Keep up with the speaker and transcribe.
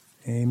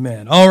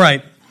Amen. All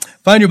right.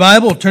 Find your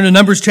Bible. Turn to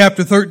Numbers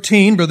chapter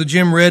 13. Brother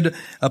Jim read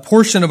a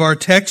portion of our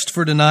text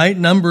for tonight.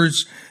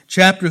 Numbers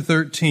chapter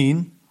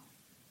 13.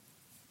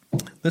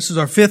 This is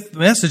our fifth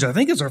message. I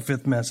think it's our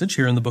fifth message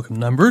here in the book of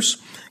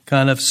Numbers.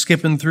 Kind of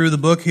skipping through the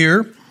book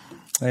here.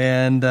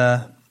 And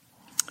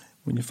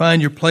when you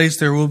find your place,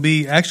 we'll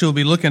be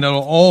looking at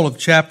all of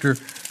chapter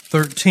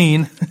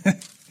 13.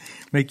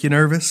 Make you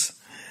nervous?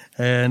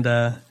 And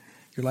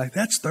you're like,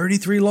 that's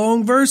 33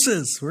 long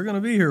verses. We're going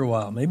to be here a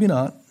while. Maybe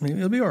not. Maybe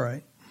it'll be all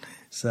right.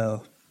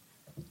 So,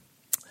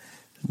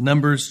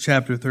 Numbers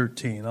chapter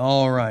 13.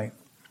 All right.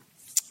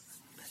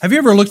 Have you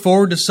ever looked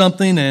forward to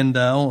something and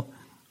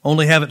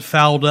only have it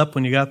fouled up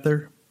when you got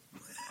there?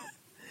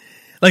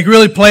 Like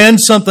really planned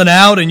something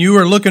out and you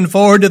were looking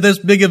forward to this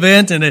big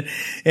event and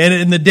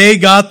the day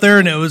got there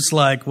and it was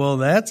like, well,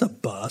 that's a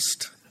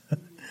bust.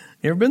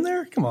 You ever been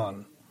there? Come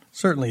on.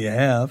 Certainly you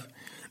have.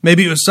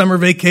 Maybe it was summer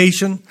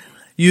vacation.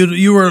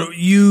 You were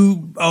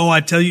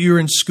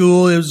in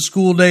school. It was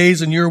school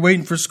days and you were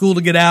waiting for school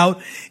to get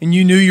out and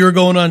you knew you were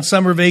going on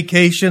summer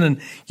vacation and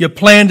you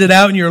planned it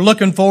out and you're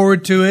looking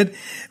forward to it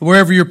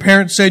wherever your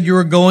parents said you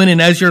were going.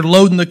 And as you're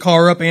loading the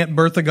car up, Aunt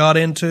Bertha got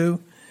in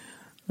too.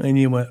 And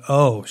you went,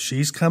 oh,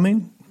 she's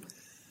coming?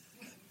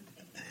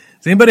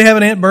 Does anybody have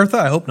an Aunt Bertha?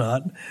 I hope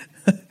not.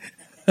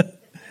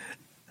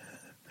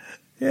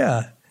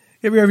 Yeah.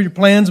 You ever have your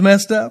plans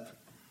messed up?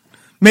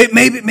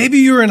 Maybe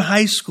you were in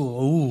high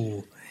school.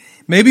 Ooh.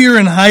 Maybe you're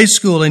in high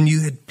school and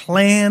you had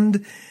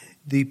planned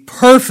the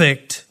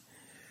perfect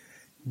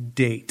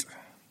date.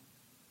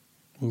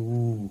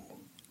 Ooh.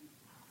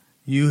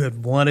 You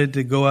had wanted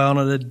to go out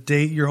on a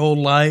date your whole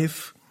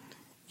life.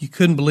 You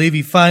couldn't believe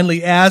he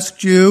finally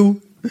asked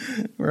you,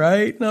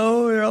 right?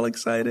 No, you're all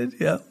excited.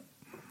 Yeah.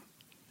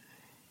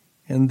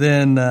 And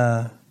then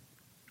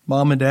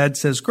mom and dad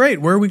says,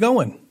 great, where are we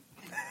going?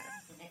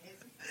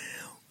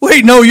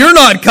 Wait, no, you're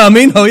not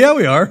coming. Oh, yeah,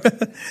 we are.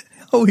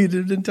 Oh, he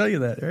didn't tell you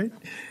that, right?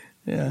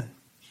 Yeah.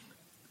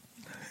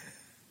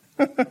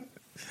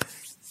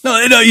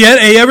 No, you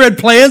ever had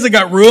plans that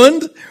got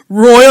ruined?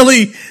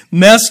 Royally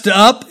messed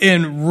up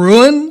and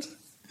ruined?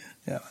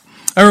 Yeah.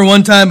 I remember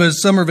one time it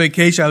was summer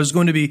vacation. I was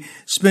going to be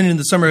spending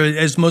the summer,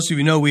 as most of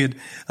you know, we had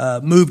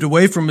moved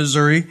away from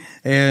Missouri,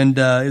 and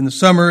in the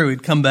summer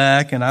we'd come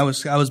back, and I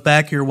was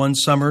back here one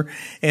summer,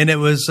 and it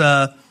was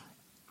I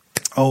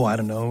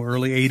don't know,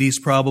 early 80s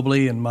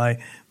probably, and my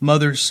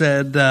mother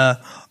said,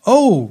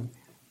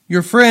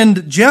 your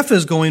friend Jeff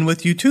is going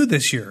with you too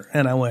this year.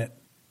 And I went,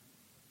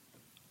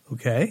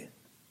 okay.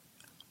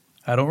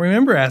 I don't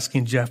remember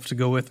asking Jeff to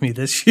go with me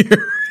this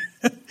year.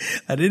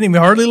 I didn't even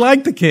hardly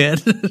like the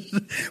kid.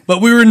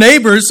 But we were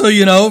neighbors, so,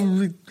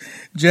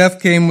 Jeff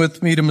came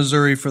with me to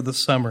Missouri for the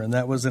summer, and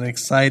that was an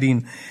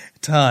exciting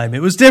time.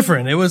 It was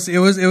different. It was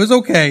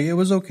okay. It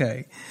was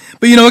okay.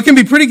 But it can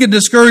be pretty good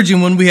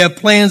discouraging when we have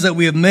plans that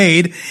we have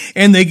made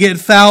and they get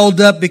fouled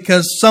up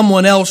because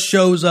someone else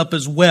shows up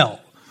as well.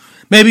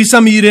 Maybe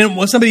somebody you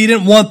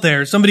didn't want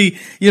there, somebody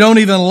you don't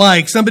even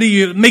like,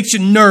 somebody makes you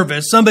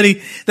nervous,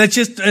 somebody that's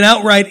just an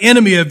outright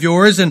enemy of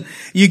yours, and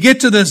you get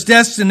to this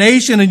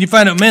destination and you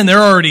find out, man,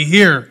 they're already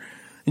here,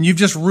 and you've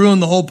just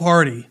ruined the whole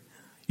party.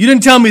 You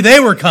didn't tell me they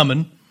were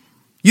coming.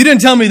 You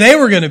didn't tell me they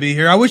were going to be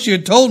here. I wish you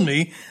had told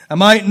me. I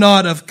might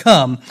not have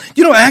come.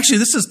 Actually,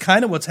 this is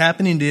kind of what's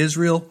happening to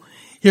Israel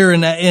here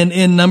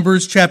in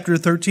Numbers chapter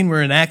 13.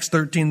 We're in Acts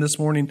 13 this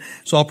morning,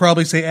 so I'll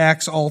probably say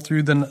Acts all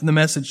through the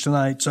message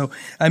tonight. So,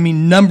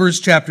 Numbers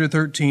chapter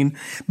 13.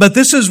 But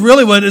this is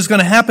really what is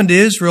going to happen to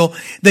Israel.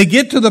 They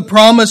get to the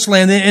promised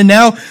land, and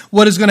now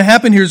what is going to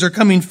happen here is they're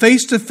coming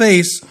face to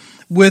face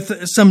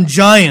with some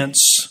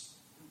giants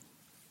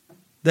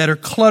that are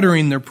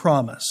cluttering their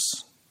promise.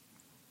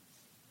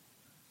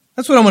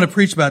 That's what I want to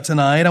preach about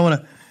tonight. I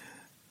want to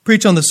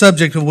preach on the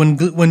subject of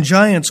when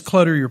giants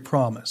clutter your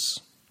promise.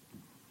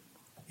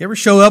 You ever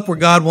show up where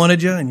God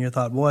wanted you and you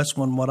thought, boy, that's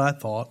what I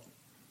thought.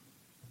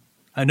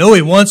 I know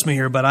He wants me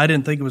here, but I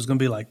didn't think it was going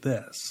to be like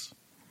this.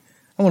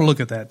 I want to look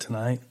at that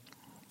tonight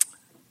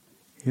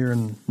here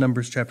in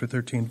Numbers chapter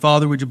 13.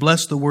 Father, would you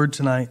bless the word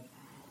tonight?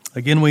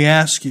 Again, we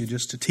ask you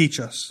just to teach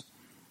us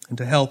and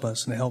to help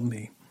us and to help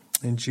me.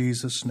 In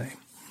Jesus' name.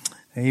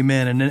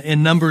 Amen. And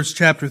in Numbers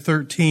chapter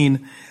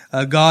 13,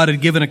 God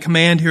had given a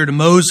command here to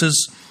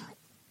Moses,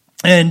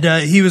 and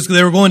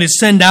they were going to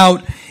send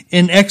out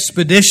an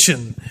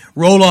expedition.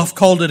 Roloff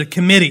called it a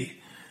committee.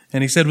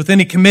 And he said with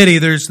any committee,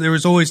 there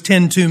was always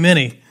 10 too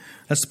many.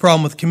 That's the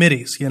problem with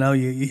committees.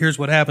 Here's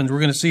what happens. We're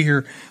going to see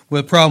here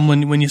with a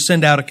problem when you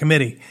send out a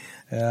committee.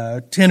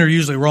 10 are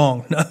usually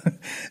wrong.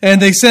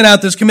 And they sent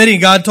out this committee,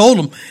 and God told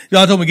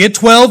them, get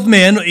 12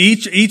 men,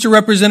 each a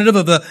representative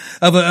of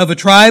a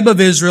tribe of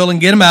Israel,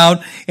 and get them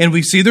out. And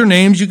we see their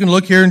names. You can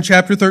look here in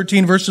chapter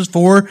 13, verses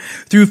 4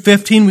 through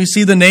 15. We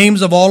see the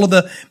names of all of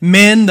the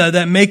men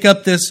that make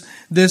up this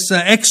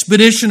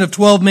expedition of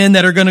 12 men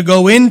that are going to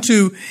go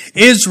into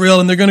Israel,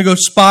 and they're going to go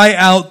spy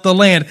out the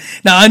land.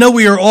 Now, I know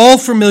we are all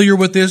familiar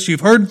with this. You've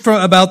heard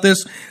about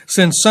this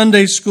since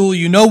Sunday school.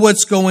 You know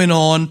what's going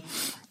on.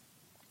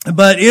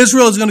 But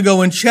Israel is going to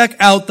go and check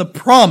out the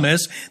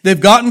promise. They've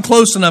gotten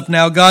close enough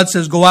now. God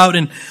says, go out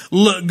and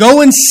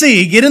go and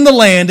see, get in the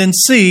land and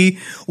see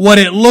what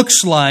it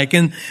looks like.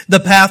 And the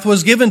path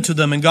was given to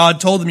them. And God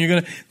told them, you're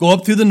going to go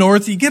up through the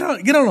north. You get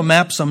on a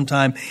map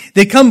sometime.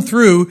 They come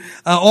through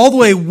all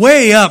the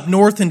way up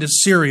north into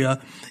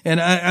Syria.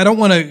 And I don't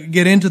want to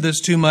get into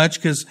this too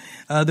much because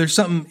there's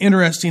something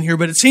interesting here.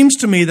 But it seems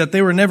to me that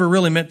they were never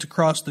really meant to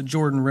cross the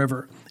Jordan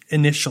River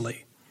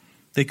initially.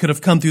 They could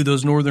have come through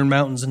those northern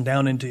mountains and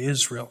down into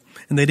Israel,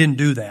 and they didn't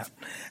do that.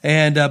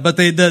 And but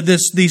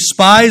these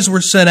spies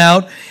were sent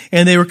out,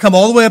 and they were come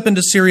all the way up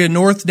into Syria,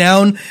 north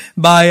down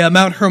by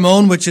Mount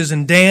Hermon, which is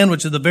in Dan,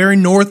 which is the very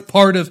north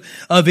part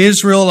of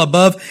Israel.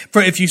 Above,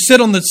 if you sit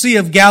on the Sea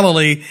of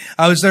Galilee,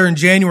 I was there in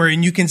January,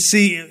 and you can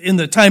see in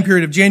the time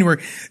period of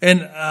January, and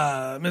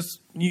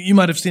you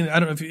might have seen it. I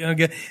don't know if you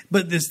get,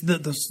 but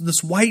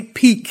this white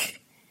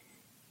peak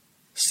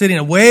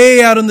sitting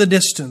way out in the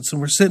distance,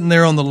 and we're sitting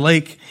there on the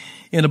lake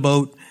in a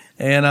boat,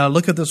 and I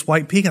look at this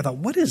white peak. I thought,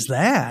 what is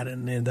that?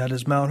 And that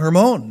is Mount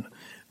Hermon.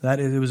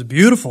 It was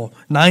beautiful.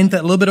 A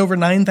little bit over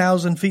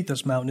 9,000 feet,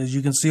 this mountain, as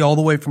you can see all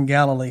the way from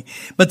Galilee.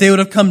 But they would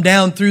have come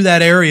down through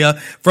that area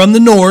from the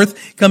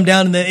north, come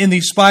down, and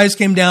these spies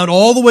came down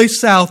all the way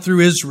south through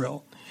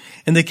Israel.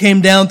 And they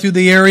came down through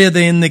the area,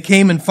 then they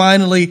came and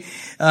finally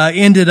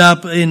ended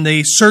up, and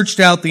they searched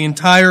out the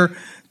entire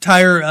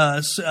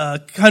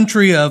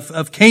country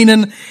of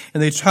Canaan,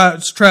 and they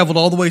traveled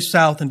all the way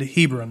south into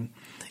Hebron.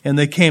 And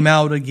they came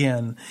out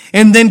again.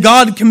 And then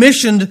God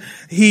commissioned,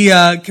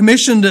 the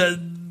commission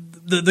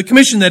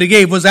that he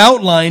gave was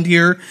outlined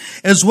here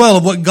as well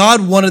of what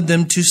God wanted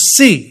them to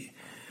see.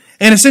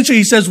 And essentially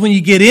he says, when you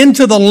get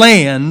into the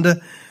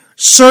land,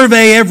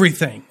 survey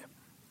everything.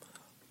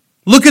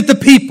 Look at the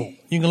people.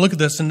 You can look at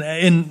this in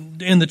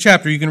the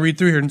chapter. You can read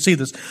through here and see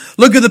this.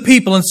 Look at the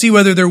people and see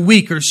whether they're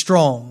weak or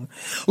strong.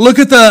 Look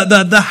at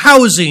the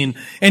housing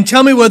and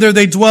tell me whether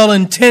they dwell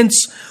in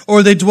tents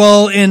or they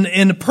dwell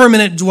in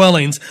permanent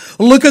dwellings.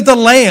 Look at the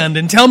land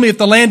and tell me if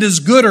the land is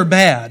good or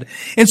bad.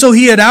 And so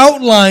he had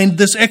outlined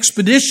this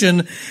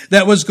expedition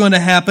that was going to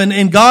happen,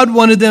 and God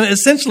wanted them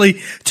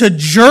essentially to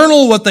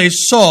journal what they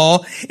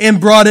saw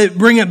and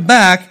bring it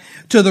back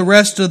to the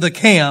rest of the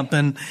camp.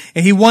 And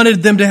he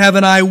wanted them to have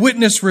an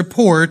eyewitness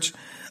report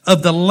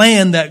of the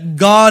land that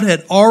God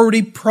had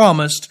already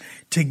promised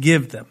to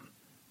give them.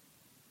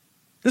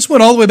 This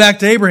went all the way back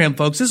to Abraham,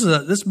 folks. This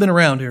has been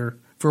around here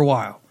for a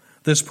while,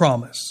 this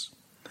promise.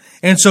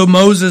 And so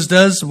Moses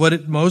does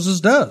what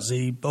Moses does.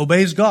 He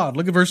obeys God.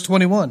 Look at verse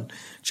 21,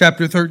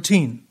 chapter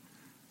 13.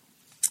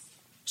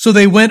 So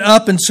they went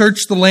up and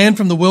searched the land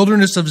from the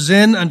wilderness of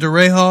Zin unto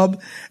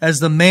Rehob as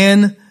the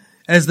men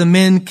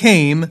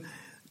came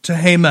to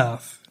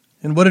Hamath.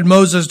 And what did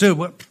Moses do?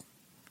 Well,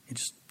 he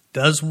just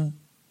does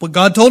what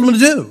God told him to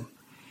do.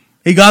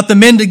 He got the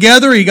men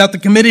together. He got the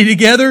committee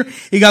together.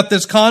 He got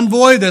this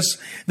convoy, this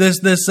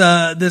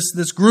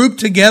group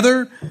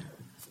together,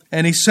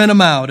 and he sent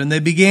them out. And they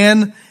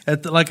began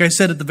like I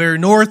said, at the very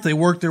north. They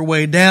worked their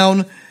way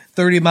down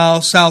 30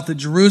 miles south of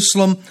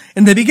Jerusalem,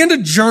 and they began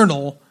to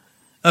journal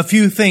a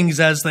few things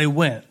as they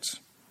went.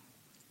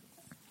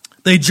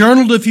 They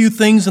journaled a few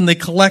things and they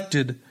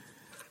collected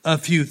a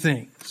few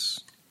things.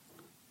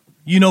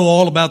 You know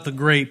all about the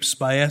grapes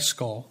by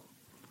Eshcol,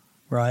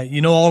 right?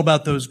 You know all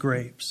about those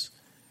grapes.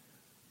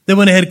 They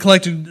went ahead and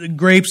collected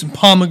grapes and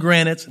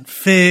pomegranates and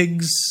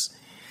figs.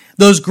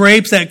 Those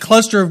grapes, that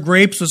cluster of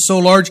grapes was so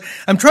large.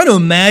 I'm trying to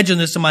imagine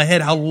this in my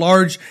head, how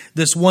large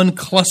this one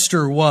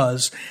cluster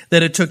was,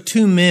 that it took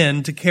 2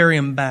 men to carry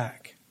them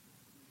back.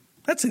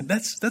 That's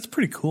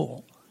pretty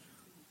cool.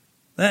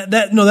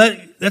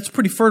 That's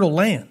pretty fertile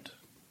land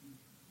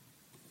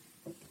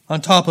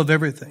on top of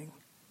everything.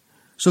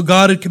 So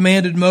God had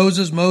commanded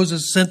Moses.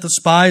 Moses sent the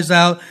spies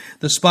out.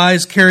 The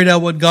spies carried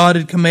out what God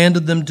had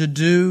commanded them to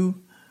do.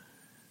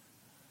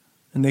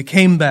 And they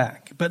came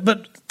back.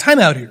 But time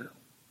out here.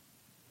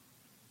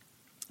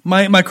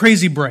 My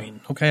crazy brain,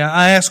 okay?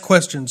 I ask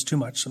questions too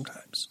much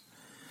sometimes.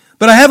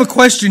 But I have a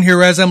question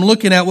here as I'm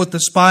looking at what the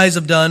spies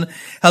have done,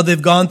 how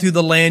they've gone through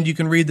the land. You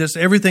can read this,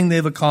 everything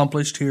they've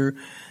accomplished here.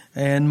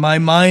 And my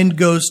mind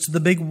goes to the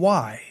big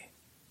why.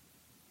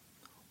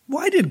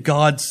 Why did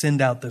God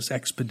send out this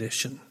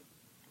expedition?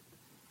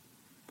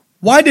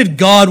 Why did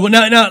God,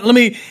 now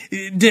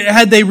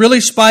had they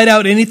really spied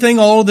out anything,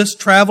 all of this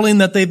traveling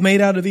that they've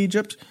made out of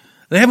Egypt?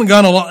 They haven't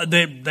gone a lot,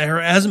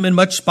 there hasn't been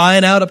much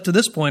spying out up to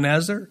this point,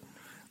 has there?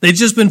 They've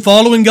just been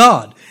following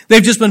God.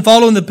 They've just been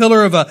following the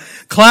pillar of a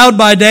cloud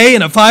by day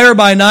and a fire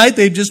by night.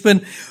 They've just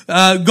been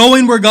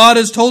going where God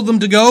has told them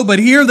to go. But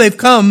here they've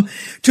come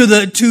to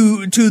the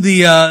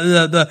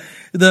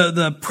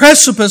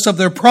precipice of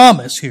their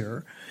promise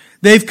here.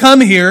 They've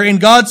come here, and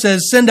God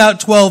says, send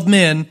out 12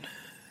 men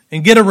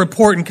and get a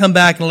report and come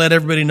back and let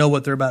everybody know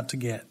what they're about to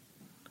get.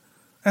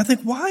 I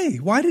think, why?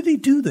 Why did he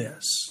do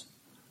this?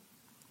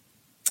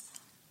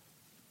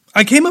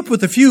 I came up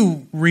with a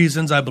few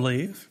reasons, I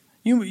believe.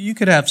 You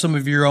could have some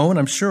of your own,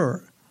 I'm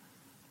sure.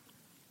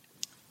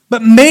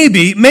 But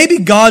maybe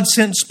God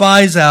sent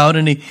spies out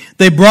and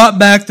they brought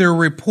back their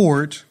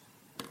report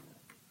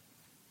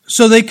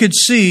so they could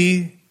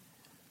see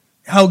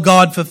how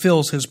God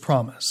fulfills His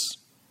promise.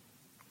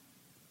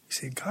 You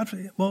say, God,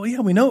 well, yeah,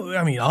 we know.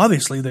 I mean,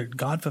 obviously, that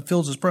God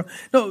fulfills His promise.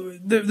 No,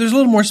 there's a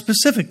little more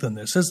specific than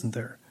this, isn't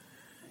there?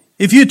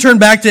 If you turn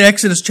back to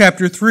Exodus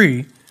chapter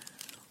 3,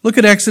 look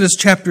at Exodus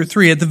chapter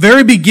 3. At the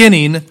very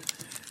beginning,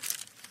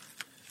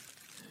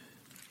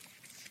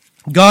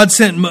 God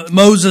sent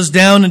Moses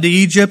down into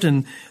Egypt,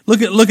 and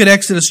look at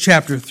Exodus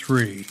chapter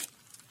 3.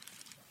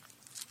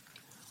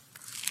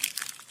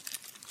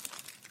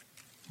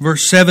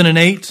 Verse 7 and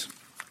 8.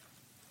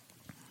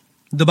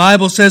 The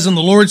Bible says, "And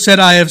the Lord said,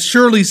 I have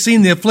surely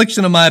seen the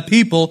affliction of my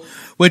people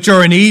which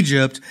are in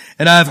Egypt,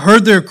 and I have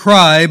heard their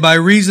cry by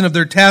reason of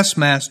their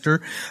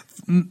taskmasters,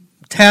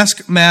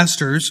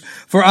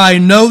 for I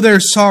know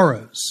their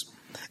sorrows.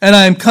 And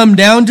I am come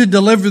down to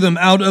deliver them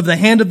out of the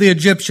hand of the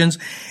Egyptians."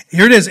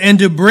 Here it is, "and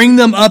to bring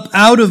them up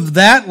out of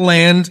that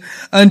land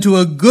unto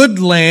a good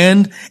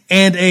land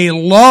and a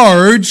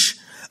large,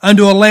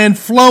 unto a land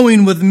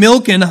flowing with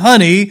milk and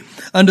honey,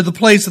 unto the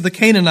place of the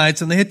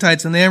Canaanites and the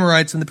Hittites and the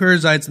Amorites and the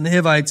Perizzites and the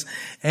Hivites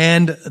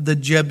and the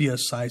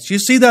Jebusites." You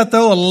see that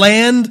though? A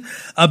land,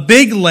 a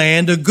big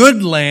land, a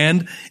good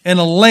land, and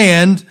a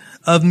land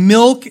of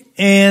milk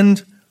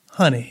and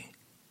honey.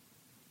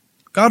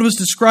 God was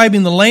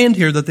describing the land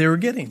here that they were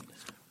getting.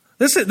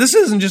 This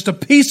isn't just a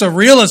piece of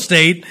real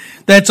estate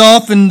that's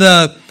off in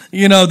the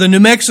New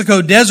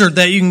Mexico desert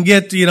that you can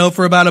get,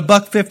 for about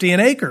 $1.50 an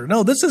acre.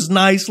 No, this is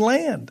nice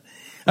land.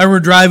 I remember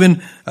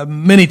driving,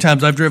 many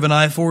times I've driven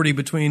I-40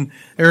 between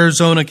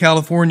Arizona,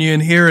 California,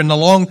 and here, and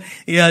along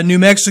New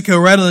Mexico,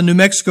 right on the New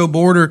Mexico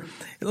border,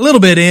 a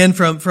little bit in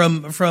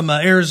from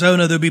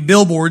Arizona, there'll be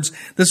billboards.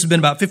 This has been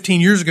about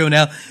 15 years ago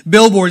now.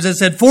 Billboards that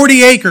said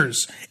 40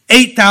 acres,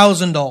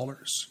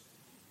 $8,000.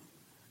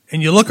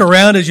 And you look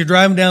around as you're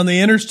driving down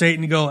the interstate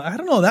and you go, I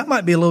don't know, that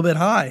might be a little bit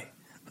high.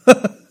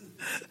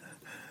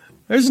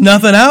 There's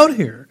nothing out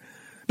here.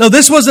 No,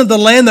 this wasn't the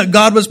land that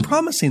God was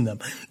promising them.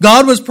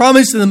 God was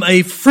promising them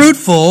a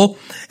fruitful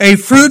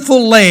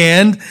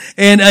land,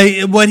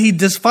 and what He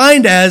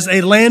defined as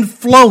a land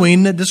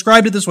flowing,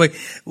 described it this way,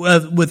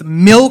 with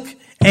milk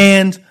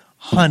and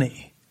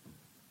honey.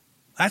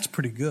 That's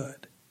pretty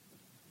good.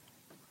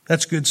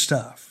 That's good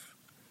stuff.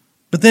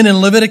 But then in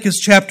Leviticus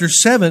chapter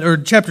 7 or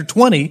chapter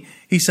 20,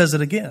 He says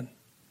it again.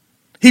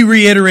 He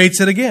reiterates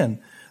it again.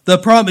 The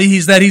problem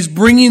is that He's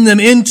bringing them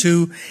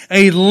into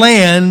a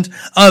land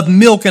of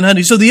milk and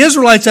honey. So the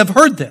Israelites have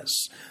heard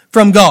this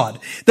from God.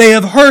 They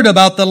have heard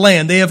about the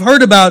land. They have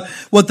heard about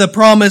what the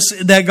promise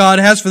that God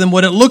has for them,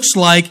 what it looks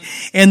like,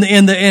 and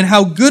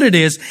how good it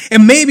is.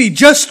 And maybe,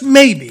 just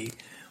maybe,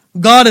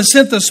 God has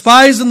sent the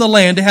spies in the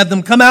land to have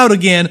them come out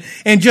again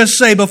and just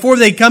say, before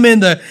they come in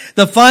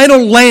the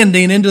final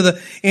landing into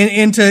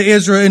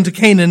Israel, into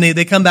Canaan,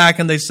 they come back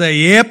and they say,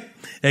 yep,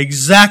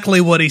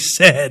 exactly what He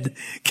said.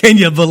 Can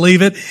you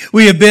believe it?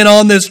 We have been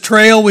on this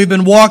trail. We've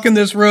been walking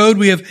this road.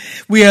 We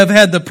have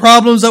had the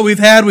problems that we've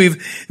had.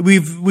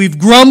 We've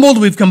grumbled.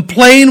 We've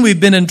complained.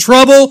 We've been in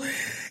trouble,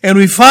 and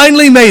we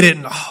finally made it.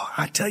 And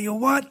I tell you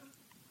what,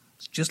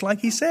 it's just like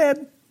He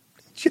said.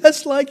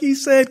 Just like He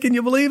said. Can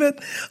you believe it?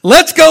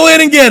 Let's go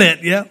in and get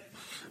it. Yeah.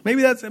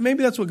 Maybe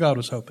that's what God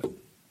was hoping.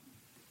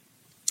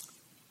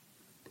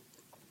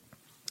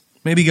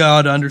 Maybe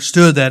God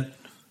understood that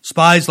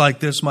spies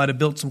like this might have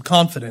built some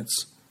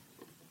confidence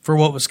for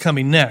what was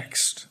coming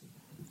next.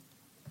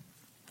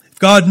 If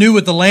God knew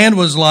what the land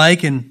was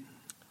like, and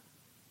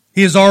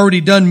He has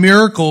already done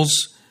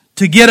miracles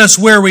to get us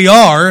where we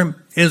are,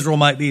 Israel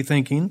might be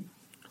thinking,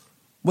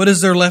 what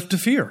is there left to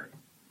fear?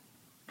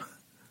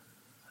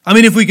 I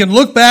mean, if we can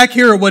look back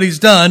here at what He's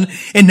done,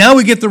 and now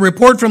we get the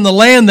report from the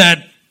land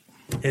that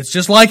it's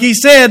just like He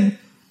said,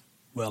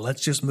 well,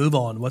 let's just move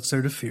on. What's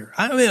there to fear?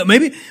 I mean,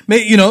 maybe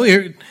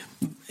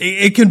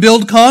it can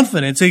build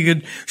confidence. It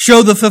could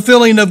show the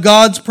fulfilling of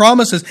God's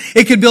promises.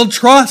 It could build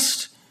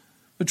trust.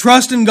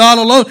 Trust in God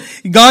alone.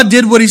 God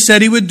did what He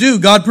said He would do.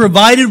 God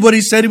provided what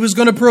He said He was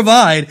going to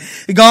provide.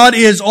 God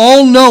is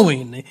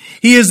all-knowing.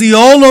 He is the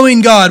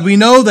all-knowing God. We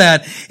know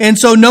that. And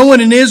so no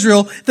one in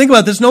Israel, think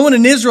about this, no one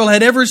in Israel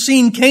had ever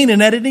seen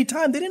Canaan at any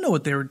time. They didn't know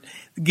what they were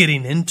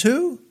getting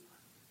into.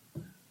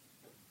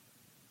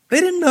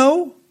 They didn't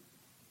know.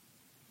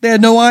 They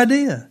had no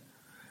idea.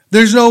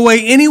 There's no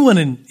way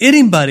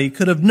anybody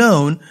could have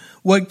known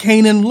what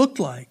Canaan looked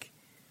like.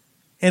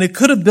 And it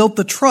could have built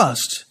the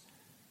trust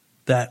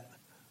that,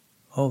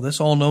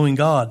 this all-knowing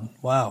God,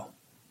 wow,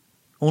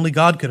 only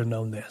God could have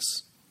known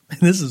this.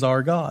 And this is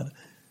our God.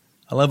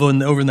 I love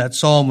when over in that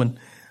psalm, when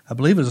I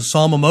believe it was a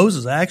psalm of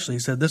Moses, actually, he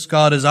said, this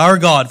God is our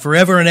God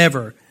forever and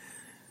ever,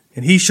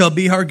 and He shall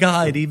be our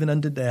guide even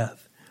unto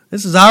death.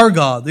 This is our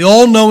God, the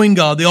all-knowing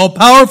God, the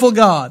all-powerful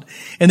God.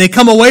 And they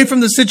come away from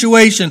the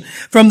situation,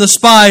 from the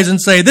spies,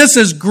 and say, this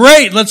is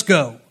great, let's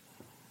go.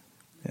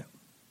 Yeah.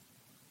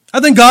 I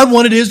think God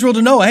wanted Israel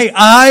to know, hey,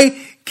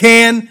 I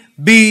can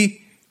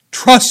be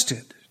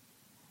trusted.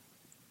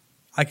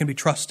 I can be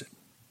trusted.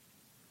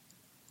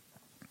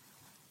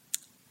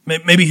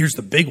 Maybe here's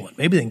the big one.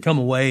 Maybe they can come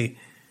away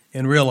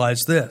and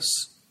realize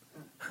this.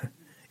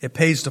 It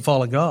pays to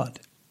follow God.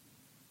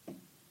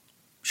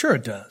 Sure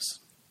it does.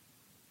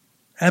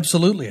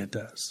 Absolutely it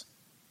does.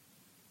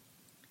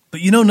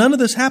 But you know, none of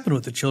this happened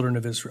with the children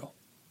of Israel.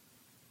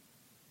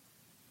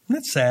 Isn't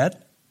that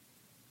sad?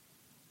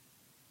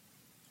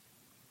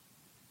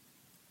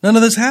 None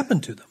of this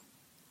happened to them.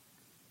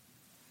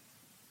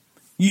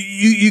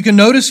 You can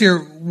notice here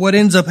what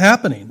ends up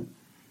happening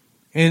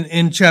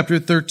in chapter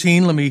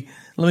 13. I'm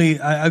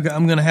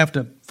going to have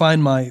to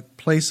find my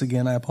place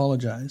again. I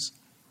apologize.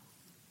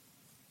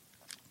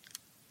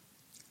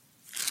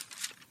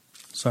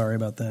 Sorry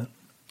about that.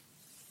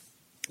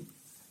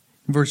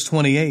 Verse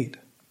 28.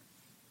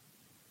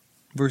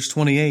 Verse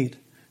 28.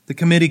 The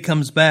committee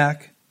comes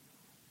back.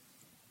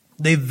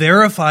 They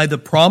verify the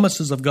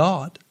promises of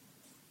God.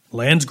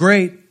 Land's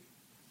great.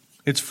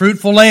 It's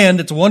fruitful land.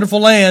 It's a wonderful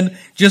land.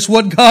 Just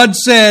what God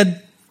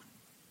said.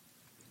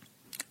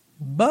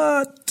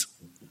 But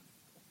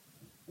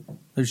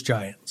there's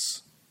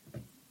giants.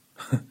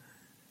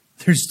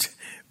 There's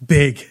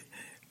big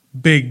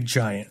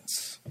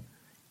giants.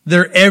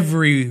 They're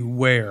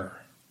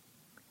everywhere.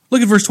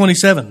 Look at verse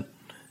 27.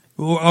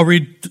 I'll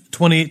read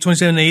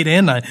 27, 8,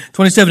 and 9.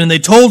 27, and they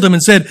told him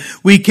and said,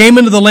 we came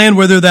into the land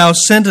whither thou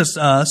sentest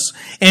us,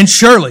 and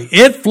surely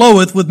it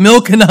floweth with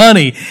milk and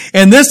honey,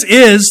 and this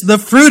is the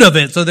fruit of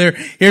it. So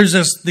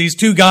here's these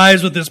two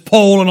guys with this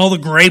pole and all the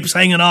grapes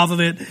hanging off of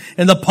it,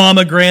 and the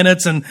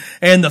pomegranates and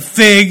the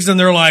figs, and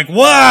they're like,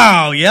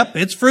 wow, yep,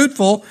 it's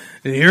fruitful.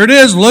 Here it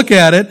is, look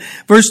at it.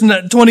 Verse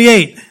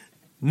 28,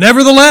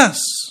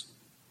 nevertheless.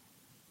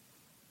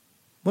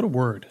 What a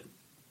word.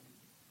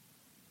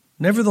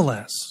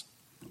 Nevertheless,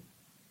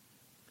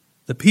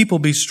 the people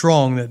be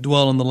strong that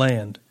dwell in the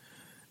land,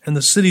 and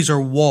the cities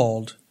are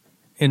walled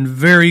and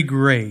very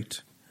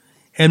great.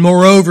 And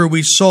moreover,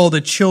 we saw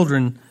the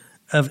children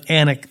of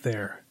Anak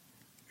there.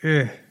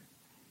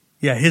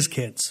 Yeah, his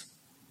kids.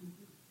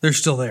 They're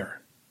still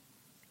there.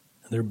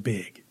 And they're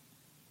big.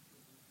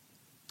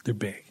 They're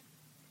big.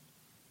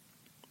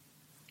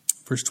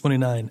 Verse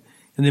 29,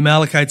 and the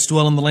Amalekites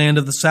dwell in the land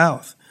of the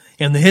south,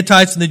 and the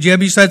Hittites and the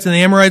Jebusites and the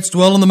Amorites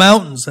dwell in the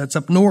mountains. That's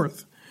up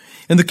north.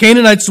 And the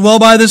Canaanites dwell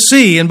by the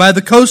sea and by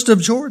the coast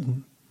of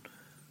Jordan.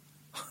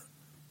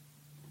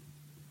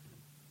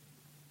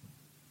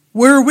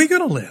 Where are we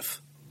going to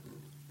live?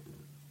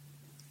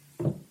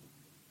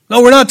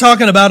 No, we're not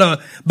talking about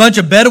a bunch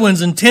of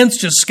Bedouins in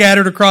tents just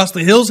scattered across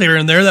the hills here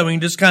and there that we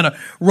can just kind of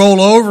roll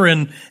over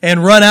and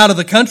run out of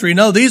the country.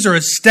 No, these are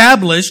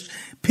established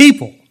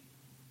people.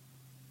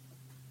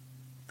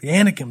 The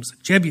Anakims,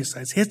 the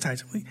Jebusites,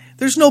 Hittites.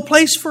 There's no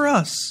place for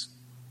us.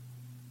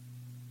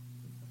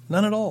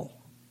 None at all.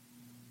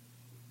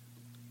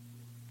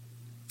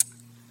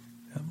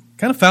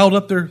 Kind of fouled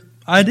up their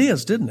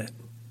ideas, didn't it?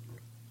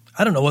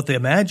 I don't know what they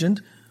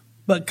imagined.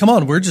 But come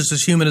on, we're just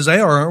as human as they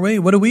are, aren't we?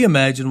 What do we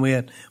imagine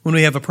when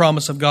we have a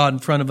promise of God in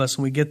front of us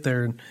and we get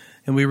there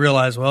and we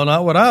realize, well,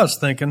 not what I was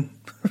thinking.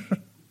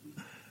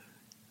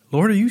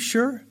 Lord, are you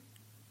sure?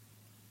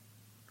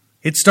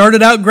 It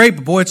started out great,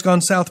 but boy, it's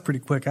gone south pretty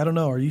quick. I don't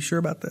know. Are you sure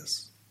about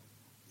this?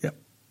 Yep.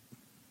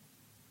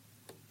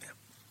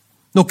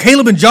 No,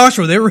 Caleb and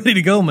Joshua, they were ready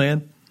to go,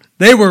 man.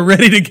 They were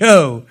ready to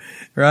go,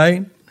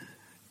 right?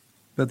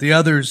 But the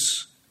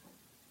others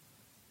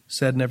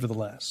said,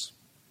 nevertheless.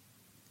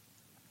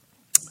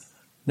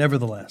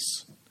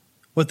 Nevertheless.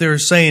 What they're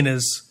saying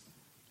is,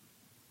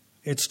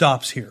 it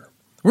stops here.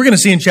 We're going to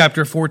see in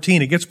chapter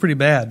 14, it gets pretty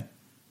bad.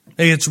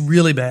 It gets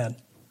really bad.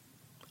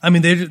 I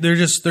mean, they're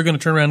going to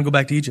turn around and go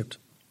back to Egypt.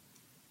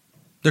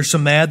 They're so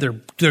mad,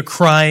 they're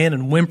crying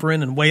and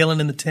whimpering and wailing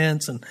in the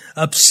tents and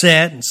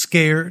upset and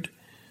scared.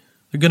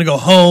 They're going to go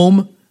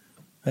home.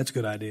 That's a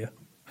good idea.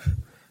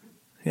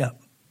 Yeah.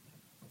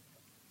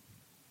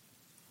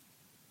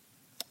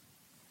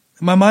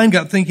 My mind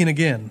got thinking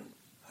again.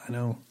 I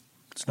know,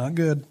 it's not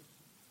good.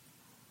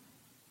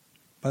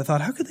 But I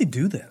thought, how could they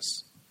do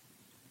this?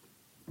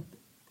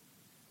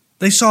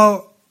 They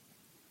saw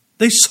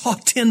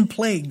 10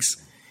 plagues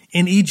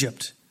in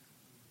Egypt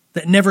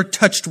that never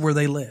touched where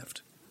they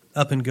lived,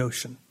 up in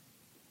Goshen.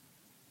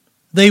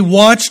 They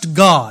watched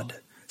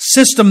God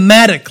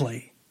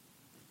systematically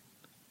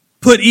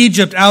put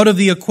Egypt out of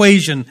the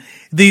equation,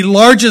 the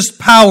largest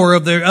power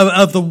of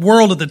the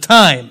world at the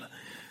time.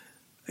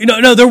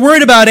 No, they're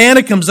worried about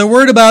Anakims. They're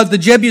worried about the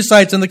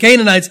Jebusites and the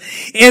Canaanites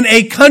in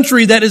a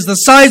country that is the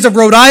size of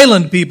Rhode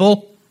Island,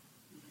 people.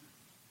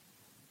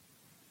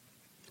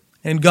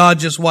 And God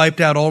just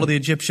wiped out all of the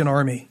Egyptian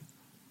army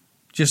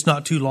just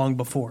not too long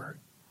before.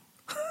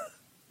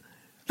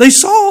 They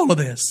saw all of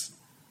this.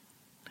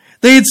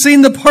 They had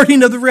seen the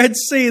parting of the Red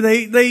Sea.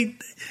 They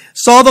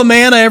saw the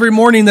manna every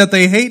morning that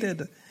they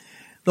hated.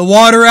 The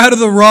water out of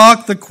the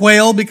rock, the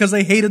quail, because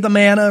they hated the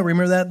manna.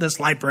 Remember that? This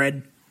light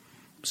bread.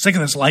 Sick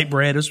of this light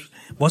bread. It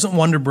wasn't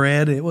Wonder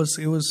Bread. It was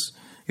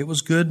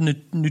good,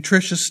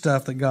 nutritious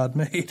stuff that God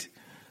made.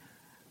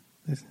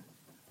 They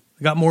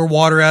got more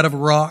water out of a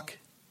rock.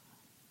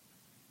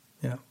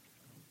 Yeah.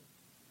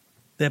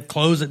 They have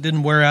clothes that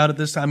didn't wear out at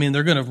this time. I mean,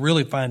 they're going to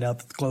really find out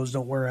that the clothes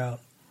don't wear out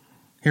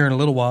here in a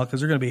little while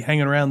because they're going to be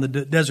hanging around the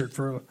desert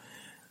for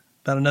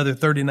about another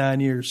 39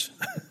 years.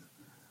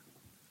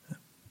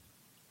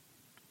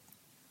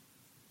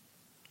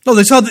 No,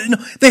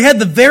 they had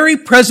the very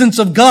presence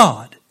of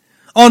God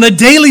on a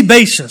daily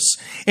basis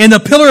in a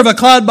pillar of a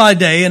cloud by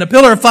day and a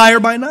pillar of fire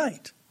by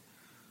night.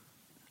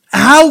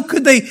 How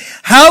could they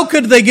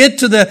get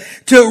to the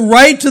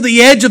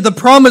edge of the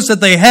promise that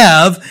they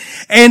have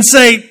and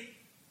say,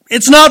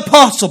 it's not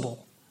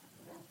possible?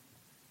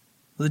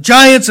 The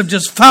giants have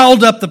just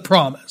fouled up the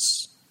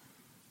promise.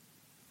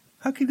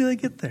 How could they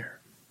get there?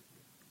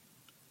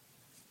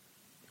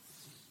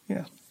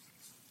 Yeah.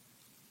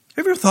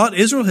 Have you ever thought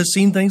Israel has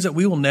seen things that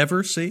we will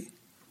never see?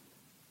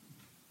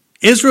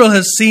 Israel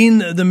has seen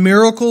the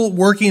miracle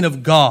working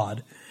of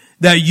God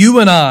that you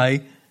and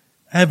I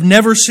have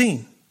never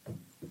seen.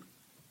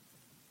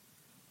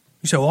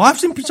 You say, well, I've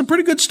seen some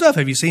pretty good stuff.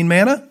 Have you seen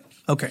manna?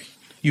 Okay.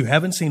 You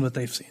haven't seen what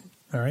they've seen.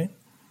 All right?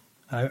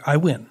 I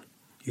win.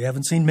 You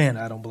haven't seen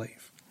manna, I don't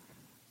believe.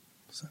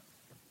 So,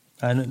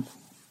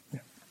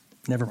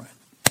 never mind.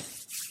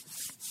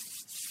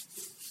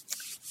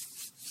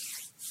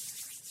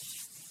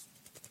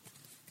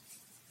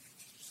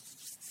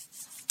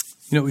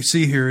 You know what we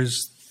see here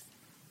is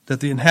that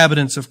the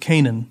inhabitants of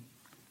Canaan,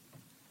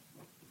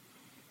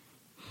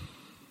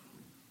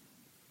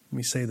 let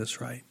me say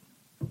this right.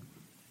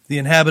 The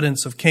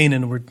inhabitants of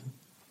Canaan were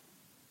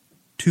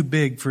too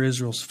big for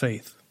Israel's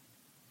faith.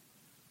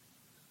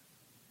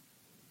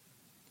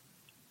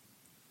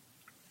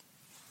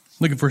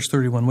 Look at verse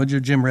 31.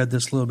 Jim read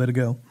this a little bit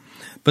ago.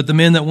 But the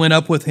men that went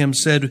up with him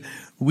said,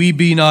 we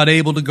be not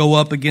able to go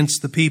up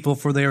against the people,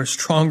 for they are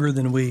stronger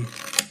than we.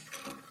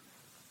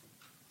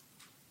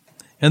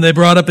 And they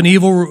brought up an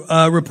evil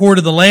report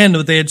of the land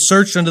that they had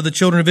searched unto the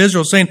children of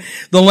Israel, saying,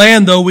 the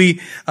land,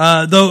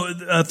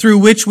 through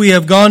which we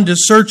have gone to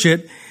search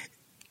it,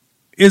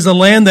 is a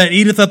land that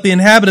eateth up the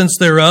inhabitants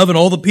thereof, and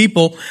all the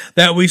people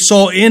that we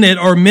saw in it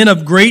are men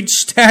of great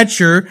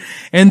stature.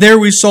 And there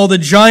we saw the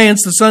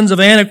giants, the sons of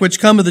Anak, which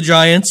come of the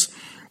giants.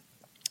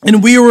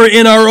 And we were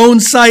in our own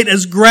sight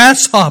as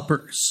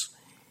grasshoppers.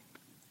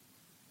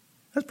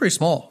 That's pretty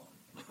small.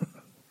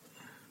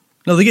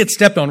 No, they get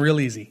stepped on real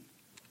easy.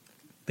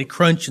 They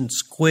crunch and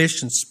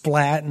squish and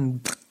splat,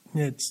 and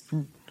I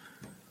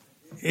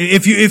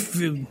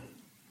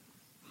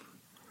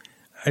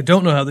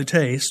don't know how they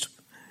taste,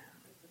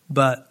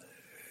 but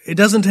it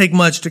doesn't take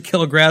much to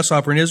kill a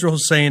grasshopper. And Israel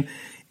is saying,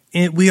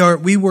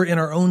 we were in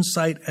our own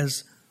sight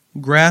as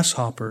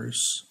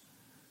grasshoppers,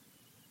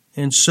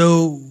 and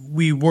so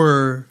we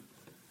were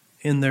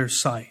in their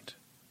sight.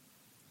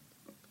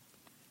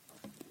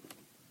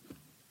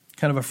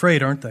 Kind of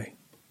afraid, aren't they?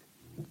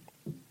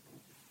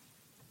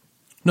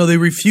 No, they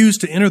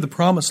refused to enter the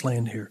promised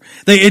land here.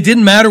 It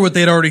didn't matter what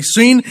they'd already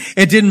seen.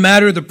 It didn't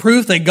matter the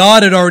proof that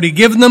God had already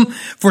given them.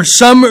 For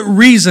some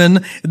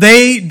reason,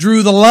 they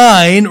drew the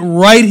line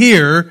right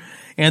here,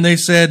 and they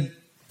said,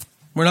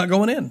 we're not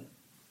going in. And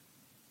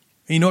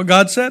you know what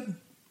God said?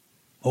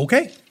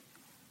 Okay.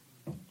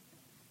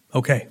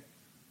 Okay.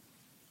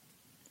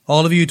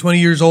 All of you 20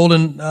 years old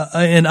and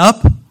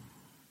up,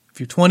 if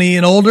you're 20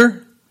 and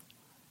older,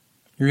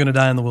 you're going to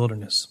die in the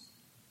wilderness.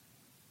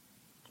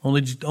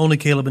 Only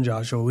Caleb and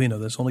Joshua, we know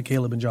this, only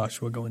Caleb and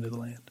Joshua go into the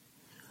land.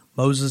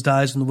 Moses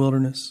dies in the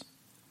wilderness.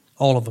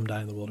 All of them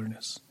die in the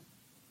wilderness.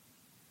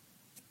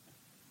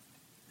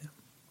 Yeah.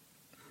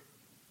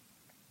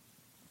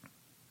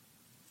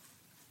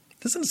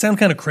 Doesn't it sound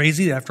kind of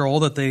crazy after all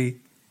that they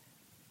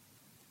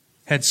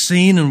had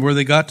seen and where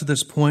they got to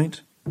this point,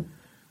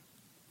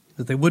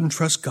 that they wouldn't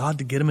trust God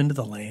to get them into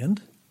the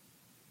land?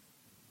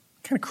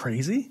 Kind of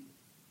crazy.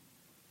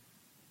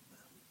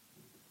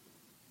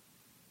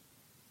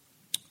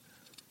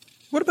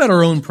 What about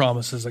our own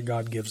promises that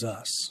God gives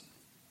us?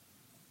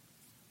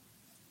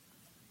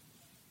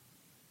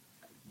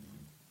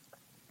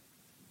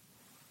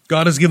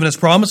 God has given us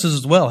promises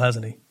as well,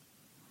 hasn't He?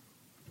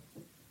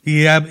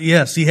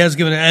 Yes, He has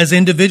given as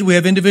individual. We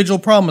have individual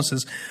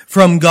promises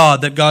from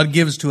God that God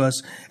gives to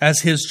us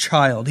as His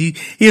child. He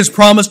has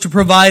promised to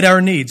provide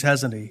our needs,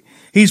 hasn't He?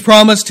 He's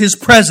promised His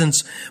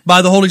presence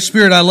by the Holy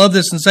Spirit. I love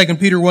this in 2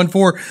 Peter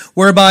 1:4,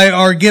 whereby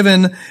are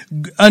given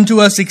unto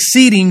us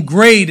exceeding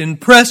great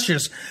and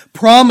precious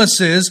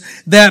promises,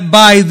 that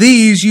by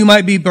these you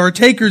might be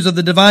partakers of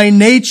the divine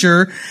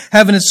nature,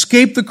 having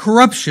escaped the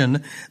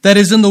corruption that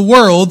is in the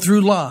world through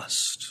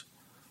lust.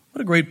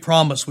 What a great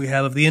promise we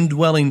have of the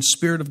indwelling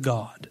Spirit of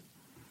God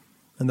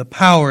and the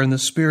power and the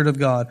Spirit of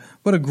God.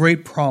 What a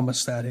great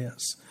promise that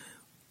is.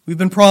 We've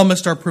been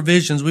promised our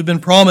provisions. We've been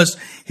promised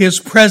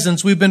His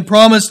presence. We've been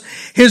promised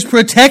His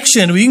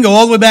protection. We can go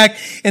all the way back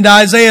into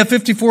Isaiah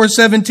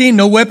 54:17.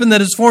 No weapon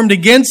that is formed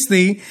against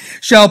thee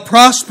shall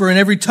prosper, and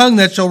every tongue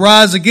that shall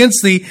rise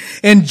against thee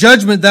in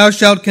judgment thou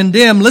shalt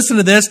condemn. Listen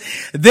to this.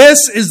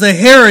 This is the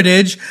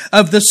heritage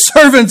of the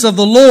servants of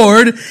the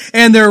Lord,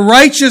 and their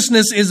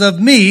righteousness is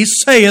of me,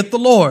 saith the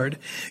Lord.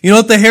 You know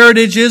what the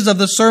heritage is of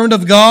the servant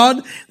of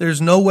God?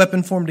 There's no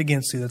weapon formed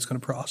against thee that's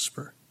going to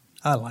prosper.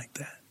 I like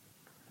that.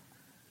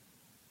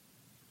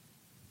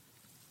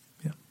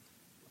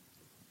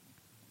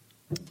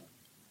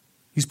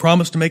 He's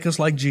promised to make us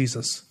like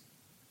Jesus.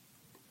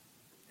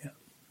 Yeah.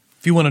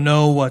 If you want to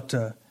know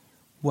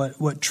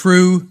what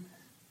true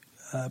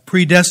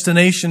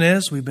predestination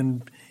is. We've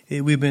been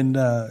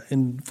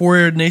in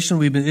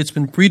foreordination. It's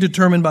been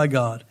predetermined by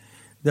God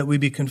that we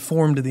be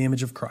conformed to the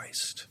image of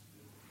Christ.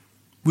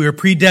 We are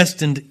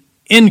predestined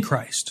in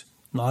Christ,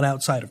 not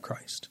outside of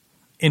Christ,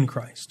 in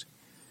Christ.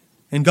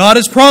 And God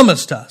has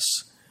promised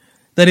us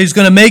that He's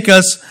going to make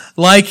us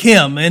like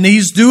Him. And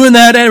He's doing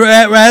that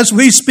as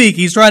we speak.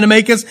 He's trying to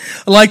make us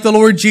like the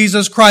Lord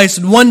Jesus Christ.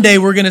 And one day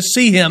we're going to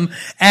see Him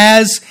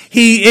as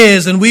He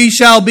is. And we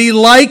shall be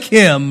like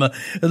Him,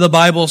 the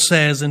Bible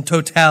says, in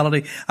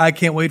totality. I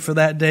can't wait for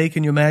that day.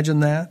 Can you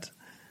imagine that?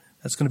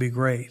 That's going to be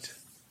great.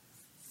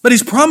 But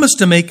He's promised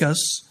to make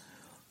us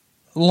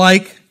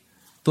like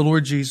the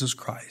Lord Jesus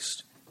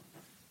Christ.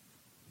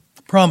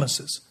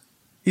 Promises.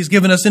 He's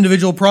given us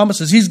individual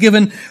promises. He's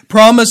given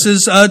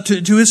promises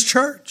to His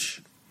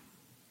church,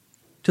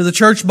 to the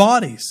church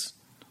bodies,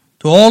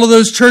 to all of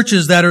those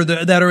churches that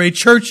are a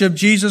church of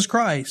Jesus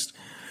Christ.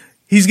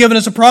 He's given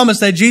us a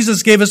promise that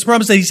Jesus gave us a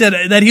promise that He said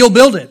that He'll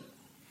build it.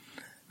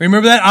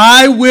 Remember that?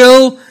 I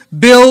will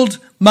build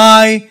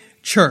my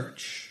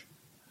church.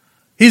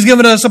 He's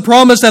given us a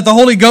promise that the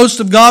Holy Ghost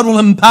of God will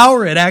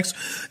empower it. Acts,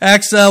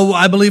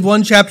 I believe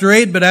 1 chapter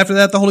 8, but after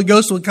that the Holy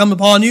Ghost will come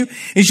upon you.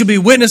 You shall be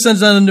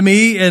witnesses unto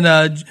me in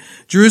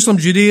Jerusalem,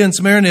 Judea, and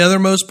Samaria, and the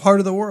othermost part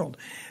of the world,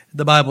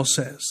 the Bible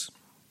says.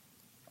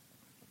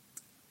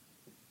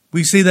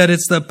 We see that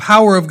it's the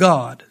power of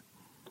God,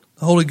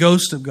 the Holy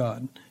Ghost of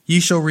God.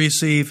 Ye shall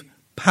receive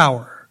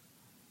power.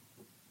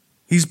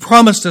 He's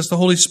promised us the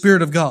Holy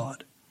Spirit of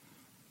God.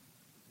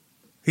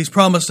 He's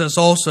promised us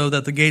also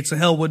that the gates of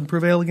hell wouldn't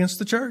prevail against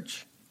the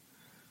church.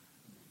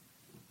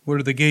 What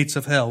are the gates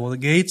of hell? Well, the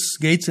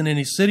gates in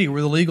any city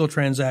where the legal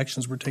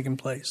transactions were taking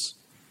place.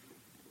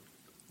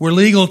 Where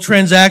legal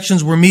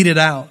transactions were meted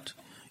out.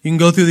 You can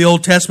go through the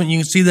Old Testament, you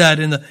can see that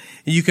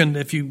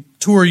if you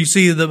tour, you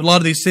see that a lot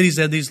of these cities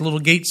had these little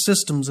gate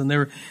systems, and they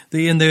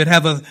would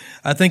have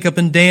I think up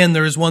in Dan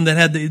there was one that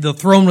had the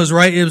throne was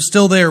right, it was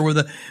still there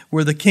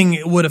where the king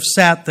would have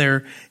sat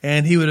there,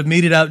 and he would have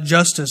meted out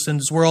justice, and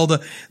it's where all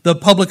the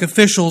public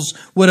officials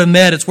would have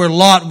met. It's where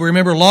Lot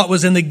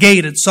was in the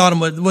gate at Sodom.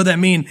 What did that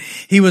mean?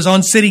 He was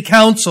on city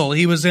council,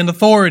 he was in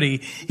authority,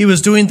 he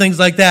was doing things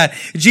like that.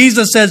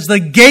 Jesus says the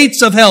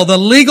gates of hell, the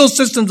legal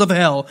systems of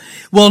hell,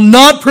 will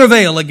not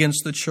prevail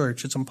against the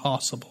church. It's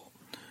impossible.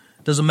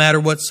 Doesn't matter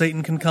what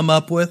Satan can come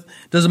up with.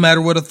 Doesn't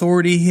matter what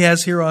authority he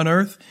has here on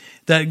earth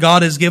that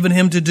God has given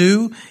him to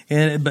do.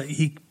 But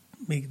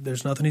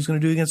there's nothing he's going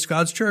to do against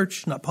God's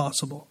church. Not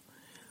possible.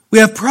 We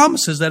have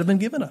promises that have been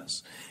given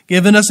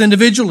us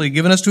individually,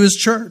 given us to His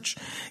church.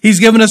 He's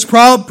given us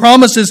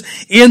promises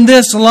in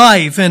this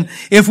life. And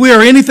if we are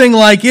anything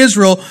like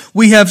Israel,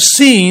 we have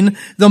seen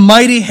the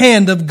mighty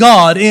hand of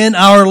God in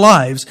our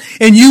lives.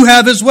 And you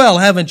have as well,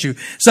 haven't you?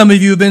 Some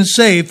of you have been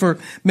saved for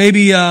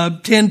maybe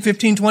 10,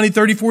 15, 20,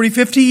 30, 40,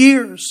 50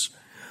 years.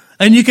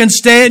 And you could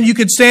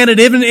stand at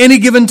any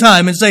given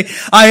time and say,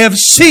 I have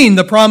seen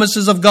the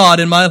promises of God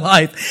in my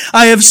life.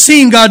 I have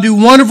seen God do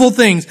wonderful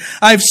things.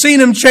 I've seen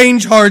Him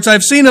change hearts.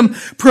 I've seen Him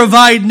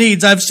provide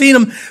needs. I've seen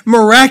Him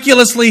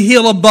miraculously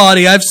heal a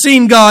body. I've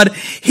seen God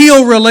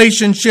heal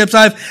relationships.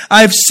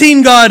 I've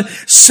seen God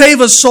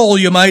save a soul,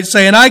 you might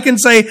say. And I can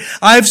say,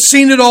 I've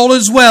seen it all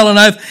as well. And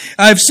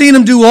I've seen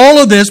Him do all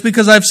of this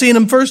because I've seen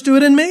Him first do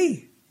it in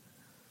me.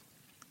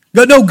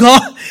 No,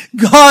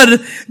 God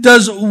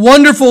does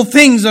wonderful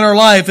things in our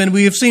life, and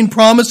we have seen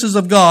promises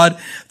of God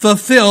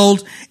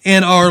fulfilled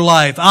in our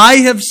life. I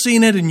have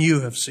seen it, and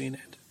you have seen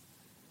it.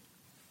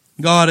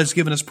 God has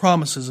given us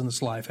promises in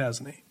this life,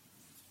 hasn't He?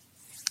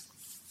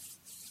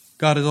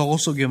 God has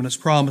also given us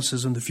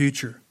promises in the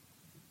future.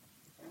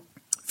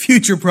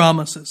 Future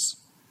promises.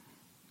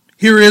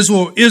 Here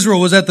Israel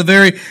was at the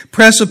very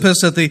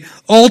precipice of the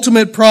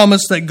ultimate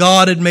promise that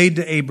God had made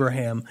to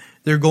Abraham.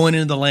 They're going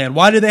into the land.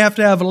 Why do they have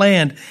to have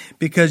land?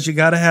 Because you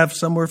got to have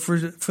somewhere for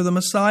the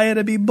Messiah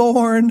to be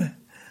born.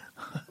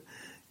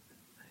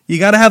 You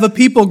got to have a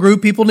people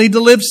group. People need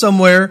to live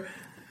somewhere.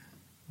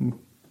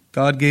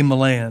 God gave them a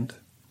land.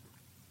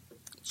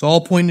 It's all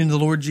pointing to the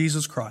Lord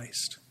Jesus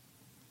Christ.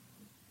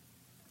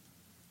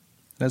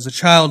 As a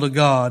child of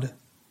God,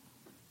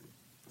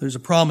 there's a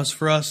promise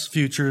for us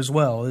future as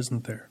well,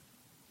 isn't there?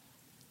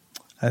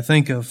 I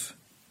think of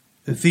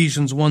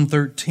Ephesians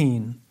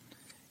 1:13.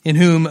 In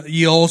whom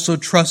ye also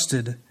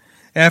trusted,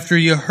 after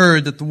ye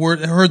heard the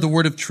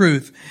word of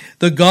truth,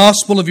 the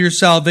gospel of your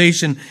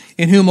salvation,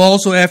 in whom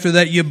also after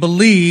that ye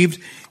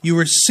believed, you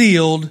were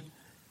sealed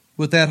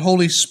with that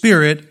Holy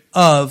Spirit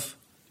of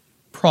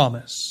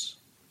promise.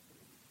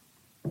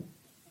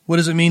 What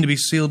does it mean to be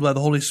sealed by the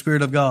Holy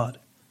Spirit of God?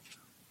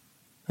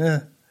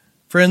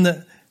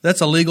 Friend, that's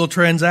a legal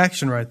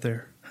transaction right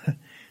there.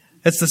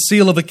 That's the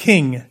seal of a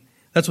king.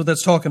 That's what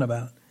that's talking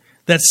about.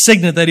 That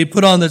signet that he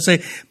put on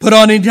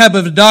any type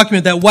of a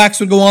document, that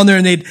wax would go on there,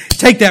 and they'd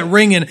take that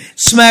ring and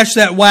smash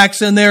that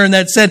wax in there, and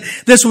that said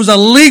this was a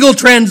legal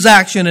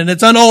transaction and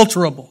it's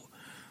unalterable.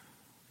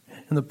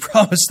 And the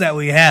promise that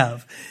we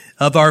have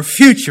of our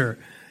future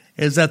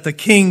is that the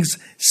King's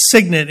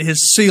signet,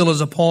 His seal,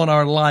 is upon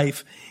our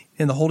life,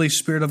 in the Holy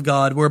Spirit of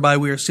God, whereby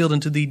we are sealed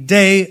into the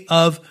day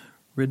of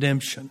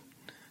redemption,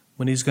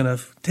 when He's going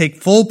to take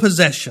full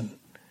possession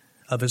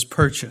of His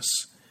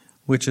purchase,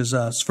 which is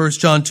us. 1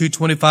 John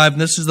 2:25,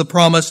 and this is the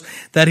promise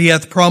that He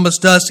hath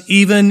promised us,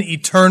 even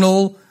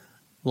eternal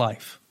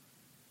life.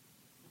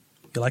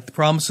 You like the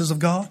promises of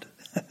God?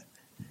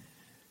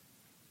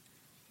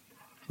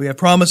 We have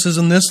promises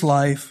in this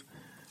life.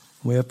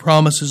 We have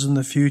promises in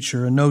the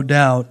future. And no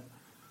doubt,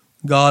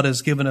 God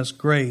has given us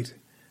great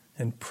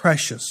and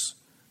precious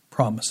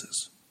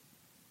promises.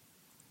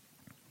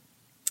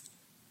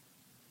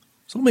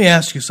 So let me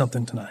ask you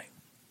something tonight.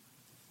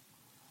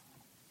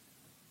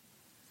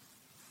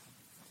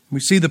 We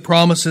see the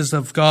promises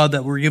of God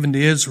that were given to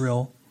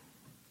Israel,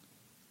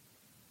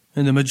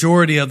 and the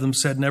majority of them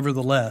said,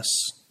 nevertheless,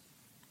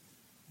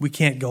 we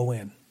can't go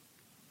in.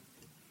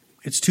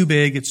 It's too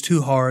big, it's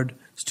too hard,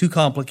 it's too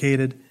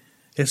complicated.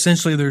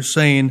 Essentially, they're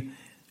saying,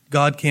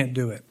 God can't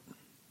do it.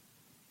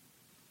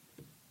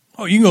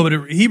 Oh, you can go over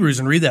to Hebrews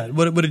and read that.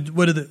 What did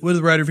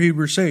the writer of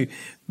Hebrews say?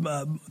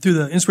 Through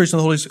the inspiration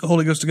of the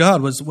Holy Ghost of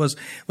God, was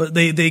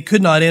they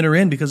could not enter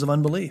in because of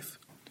unbelief.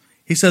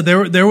 He said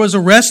there was a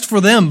rest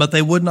for them, but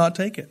they would not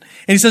take it.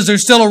 And he says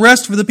there's still a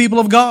rest for the people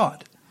of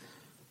God.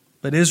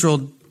 But Israel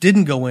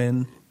didn't go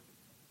in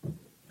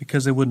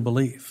because they wouldn't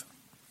believe.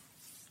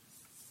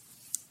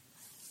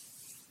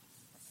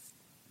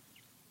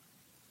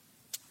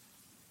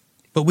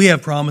 But we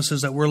have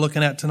promises that we're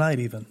looking at tonight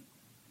even.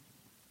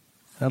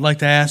 I'd like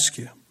to ask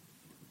you,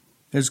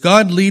 is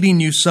God leading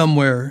you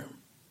somewhere?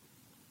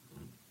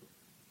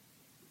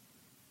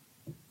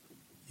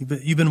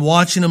 You've been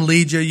watching Him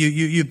lead you.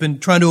 You've been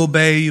trying to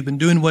obey. You've been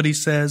doing what He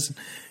says.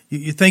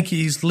 You think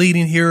He's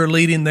leading here or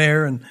leading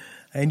there,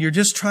 and you're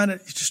just trying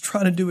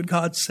to do what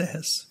God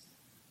says.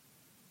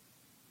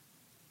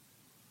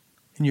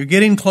 And you're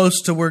getting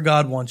close to where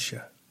God wants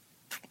you.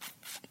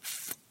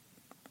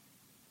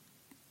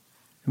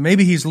 And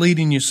maybe He's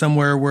leading you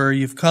somewhere where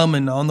you've come,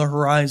 and on the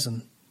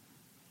horizon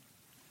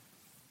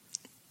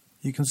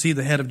you can see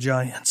the head of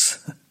giants.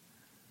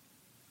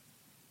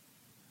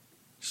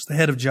 Just the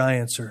head of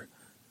giants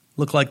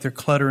look like they're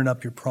cluttering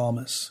up your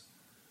promise.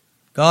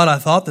 God, I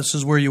thought this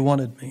is where you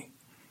wanted me.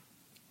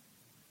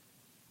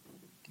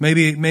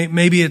 Maybe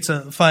it's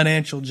a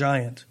financial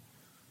giant.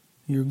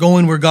 You're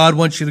going where God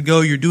wants you to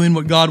go. You're doing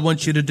what God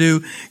wants you to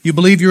do. You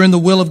believe you're in the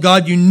will of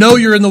God. You know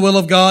you're in the will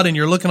of God, and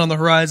you're looking on the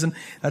horizon.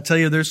 I tell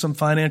you, there's some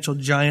financial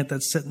giant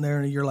that's sitting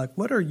there, and you're like,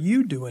 what are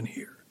you doing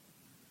here?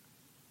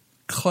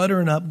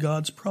 Cluttering up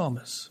God's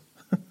promise.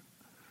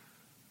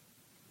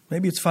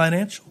 Maybe it's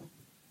financial.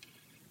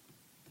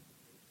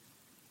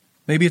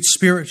 Maybe it's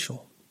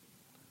spiritual.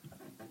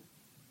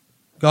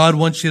 God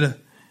wants you to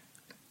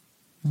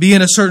be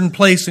in a certain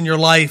place in your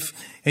life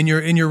and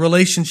in your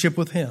relationship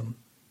with Him.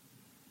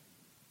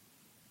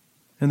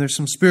 And there's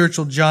some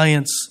spiritual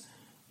giants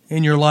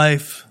in your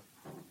life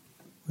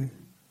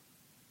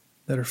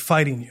that are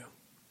fighting you.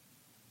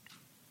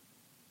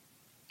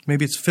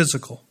 Maybe it's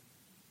physical.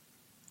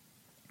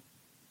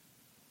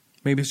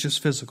 Maybe it's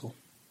just physical.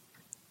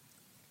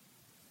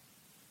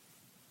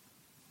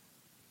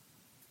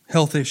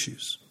 Health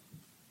issues.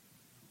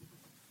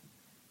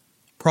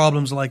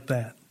 Problems like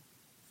that.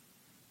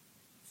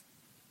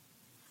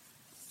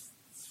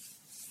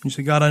 You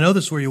say, God, I know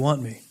this is where you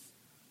want me.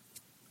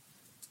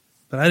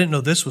 But I didn't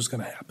know this was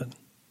going to happen.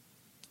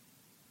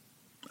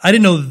 I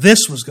didn't know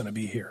this was going to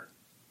be here.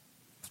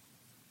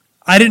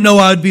 I didn't know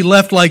I would be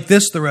left like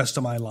this the rest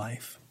of my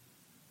life.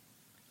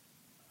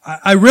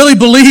 I really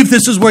believe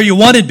this is where you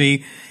wanted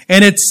me,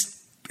 and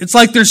it's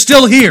like they're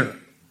still here.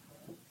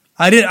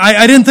 I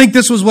didn't think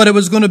this was what it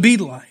was going to be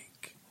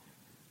like.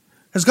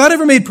 Has God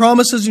ever made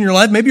promises in your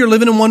life? Maybe you're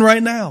living in one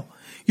right now.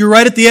 You're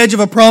right at the edge of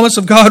a promise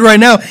of God right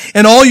now,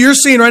 and all you're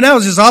seeing right now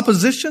is His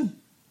opposition.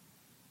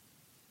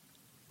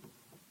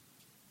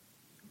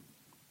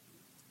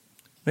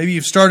 Maybe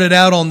you've started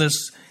out on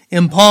this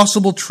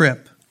impossible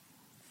trip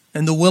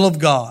in the will of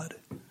God.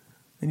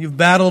 And you've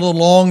battled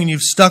along and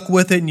you've stuck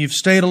with it and you've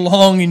stayed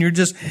along and you're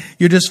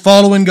just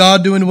following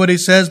God, doing what He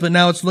says, but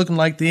now it's looking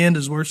like the end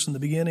is worse than the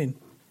beginning.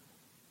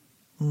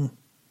 You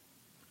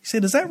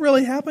say, does that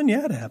really happen?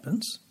 Yeah, it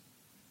happens.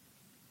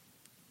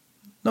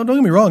 No, don't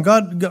get me wrong.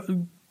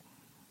 God,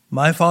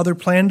 my Father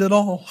planned it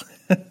all.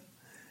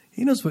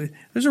 He knows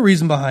there's a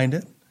reason behind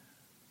it.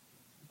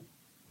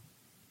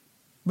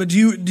 But do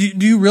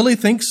you really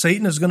think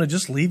Satan is going to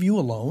just leave you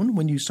alone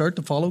when you start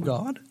to follow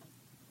God?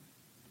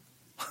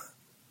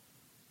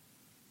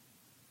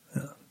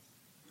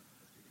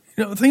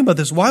 Think about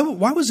this. Why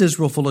was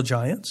Israel full of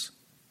giants?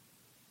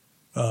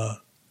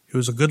 It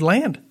was a good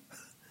land.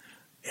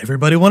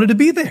 Everybody wanted to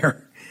be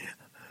there.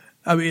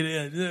 I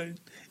mean,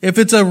 if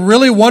it's a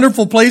really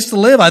wonderful place to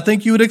live, I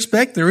think you would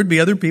expect there would be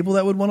other people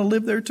that would want to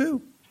live there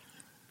too.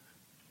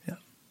 Yeah.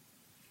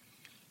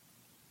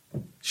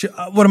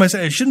 What am I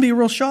saying? It shouldn't be a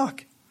real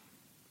shock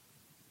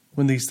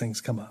when these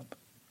things come up.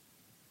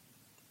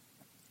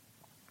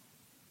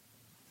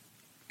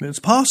 It's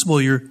possible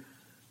you've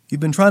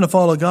been trying to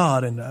follow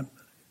God and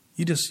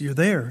you're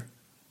there.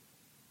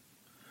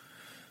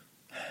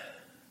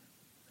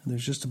 And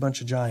there's just a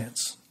bunch of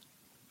giants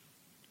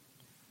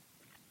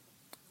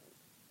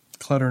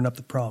cluttering up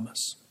the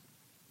promise.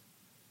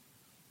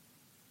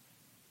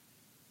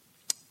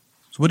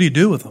 So what do you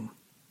do with them?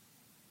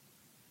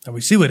 Now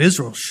we see what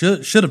Israel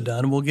should have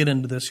done. We'll get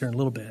into this here in a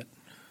little bit.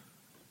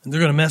 And they're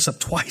going to mess up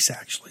twice,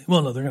 actually.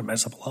 Well, no, they're going to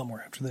mess up a lot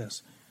more after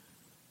this.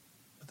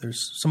 But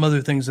there's some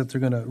other things that they're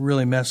going to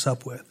really mess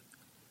up with.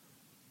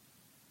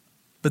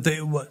 But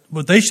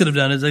what they should have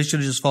done is they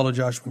should have just followed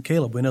Joshua and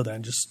Caleb. We know that.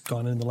 And just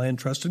gone in the land and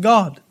trusted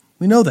God.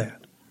 We know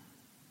that.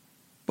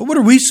 But what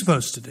are we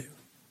supposed to do?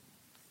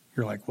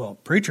 You're like, well,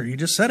 preacher, you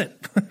just said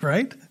it,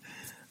 right?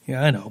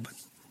 Yeah, I know, but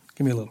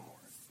give me a little more.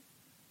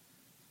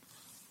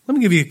 Let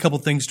me give you a couple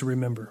things to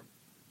remember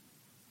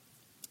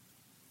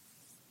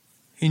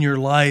in your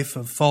life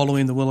of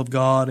following the will of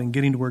God and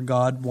getting to where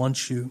God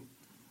wants you,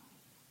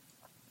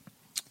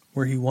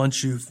 where He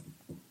wants you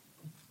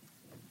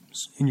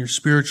in your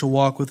spiritual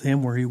walk with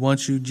Him, where He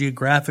wants you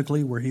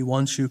geographically, where He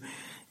wants you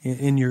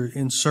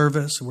in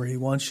service, where He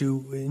wants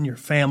you in your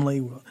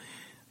family.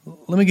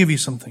 Let me give you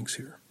some things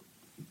here.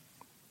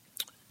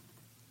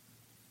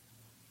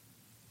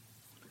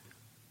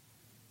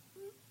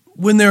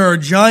 When there are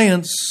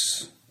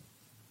giants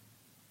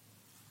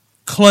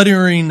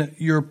cluttering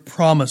your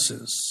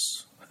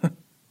promises,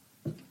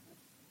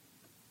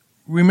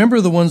 remember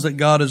the ones that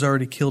God has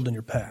already killed in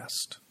your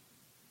past.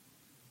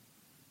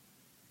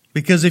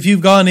 Because if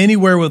you've gone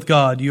anywhere with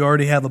God, you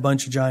already have a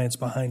bunch of giants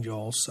behind you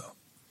also.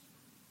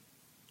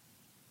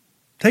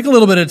 Take a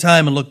little bit of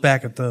time and look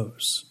back at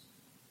those.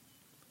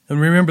 And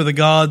remember the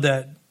God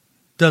that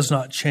does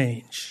not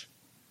change.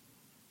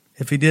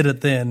 If He did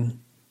it then,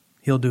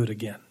 He'll do it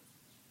again.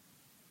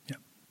 Yeah.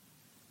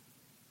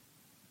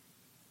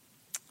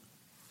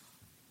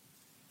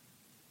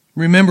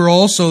 Remember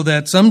also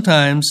that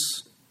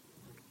sometimes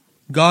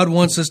God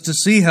wants us to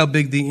see how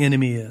big the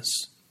enemy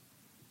is,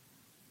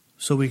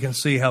 so we can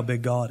see how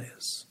big God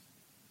is.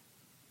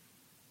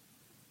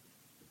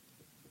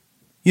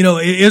 You know,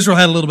 Israel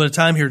had a little bit of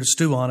time here to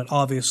stew on it,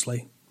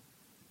 obviously.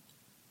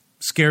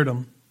 Scared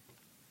them.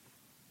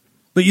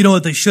 But you know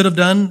what they should have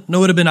done? No,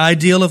 it would have been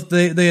ideal if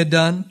they had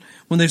done.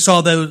 When they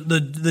saw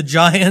the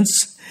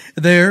giants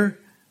there,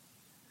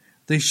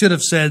 they should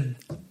have said,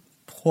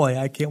 boy,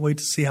 I can't wait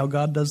to see how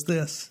God does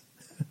this.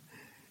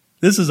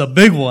 This is a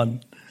big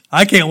one.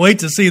 I can't wait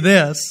to see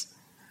this.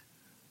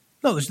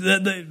 No,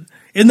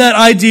 isn't that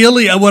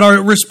ideally what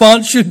our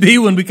response should be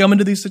when we come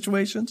into these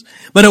situations?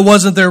 But it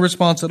wasn't their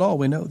response at all.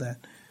 We know that.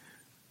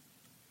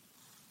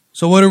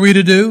 So what are we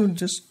to do?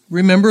 Just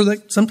remember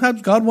that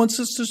sometimes God wants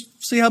us to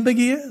see how big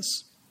He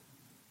is.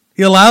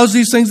 He allows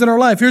these things in our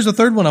life. Here's the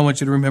third one I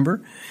want you to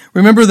remember.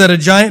 Remember that a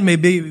giant may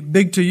be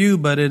big to you,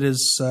 but it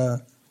is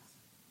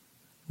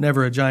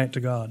never a giant to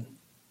God.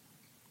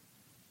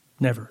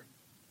 Never.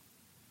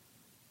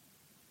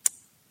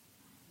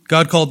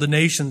 God called the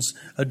nations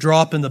a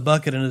drop in the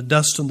bucket and a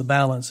dust in the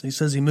balance. He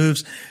says He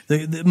moves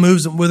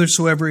them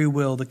whithersoever He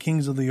will, the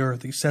kings of the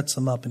earth. He sets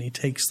them up and He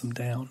takes them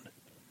down.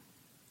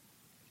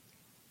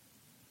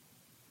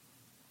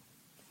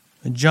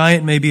 A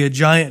giant may be a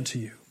giant to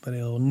you, but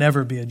it will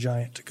never be a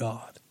giant to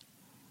God.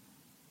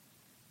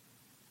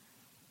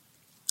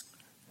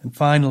 And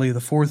finally,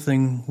 the fourth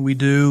thing we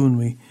do when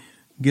we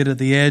get at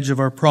the edge of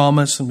our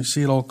promise and we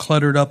see it all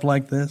cluttered up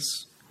like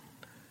this,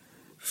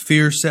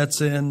 fear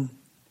sets in.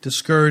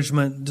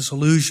 Discouragement,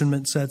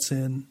 disillusionment sets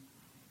in.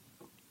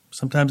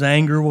 Sometimes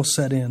anger will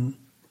set in.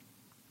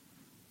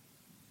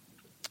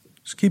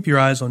 Just keep your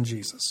eyes on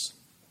Jesus.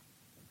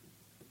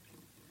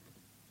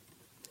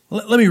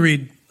 Let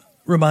me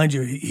remind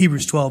you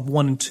Hebrews 12,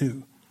 1 and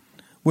 2.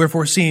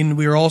 Wherefore, seeing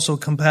we are also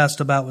compassed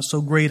about with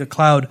so great a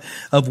cloud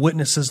of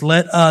witnesses,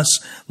 let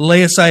us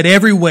lay aside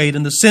every weight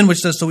and the sin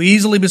which does so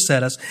easily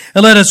beset us,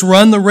 and let us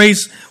run the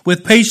race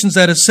with patience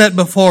that is set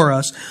before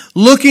us,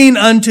 looking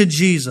unto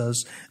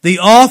Jesus, the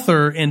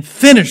author and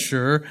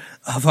finisher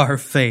of our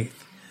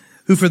faith,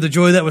 who for the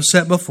joy that was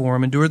set before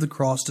Him endured the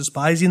cross,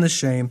 despising the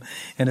shame,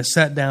 and is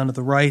sat down at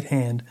the right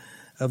hand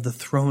of the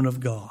throne of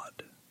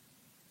God.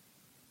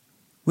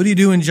 What do you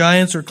do when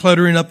giants are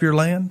cluttering up your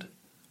land?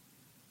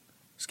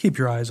 Just keep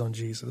your eyes on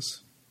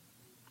Jesus,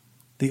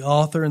 the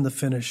author and the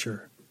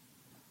finisher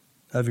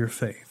of your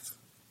faith.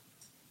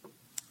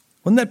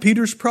 Wasn't that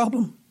Peter's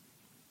problem?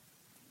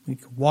 He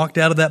walked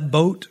out of that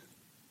boat.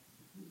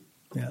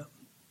 Yeah.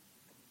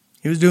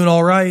 He was doing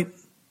all right.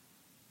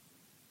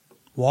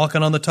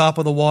 Walking on the top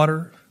of the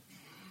water.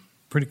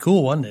 Pretty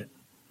cool, wasn't it?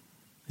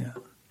 Yeah.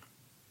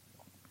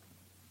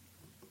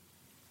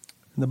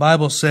 And the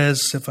Bible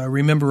says, if I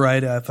remember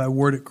right, if I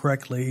word it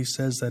correctly, he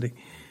says that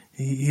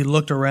he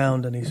looked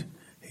around and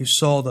he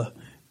saw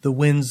the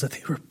winds, that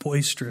they were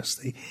boisterous.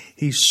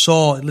 He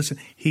saw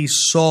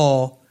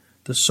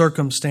the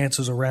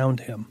circumstances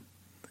around him.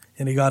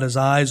 And he got his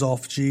eyes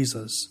off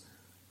Jesus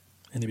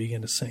and he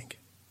began to sink.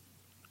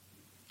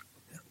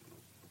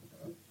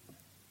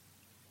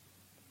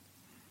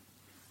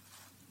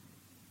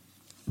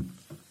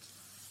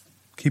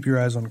 Keep your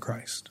eyes on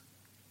Christ.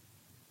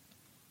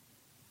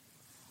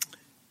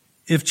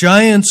 If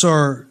giants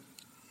are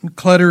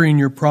cluttering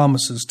your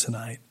promises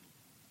tonight,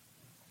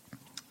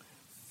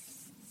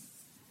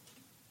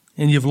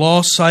 and you've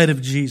lost sight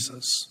of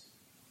Jesus,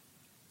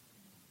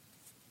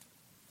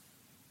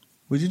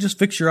 would you just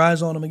fix your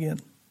eyes on Him again?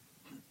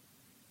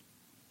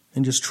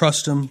 And just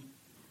trust Him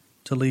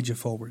to lead you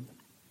forward.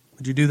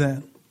 Would you do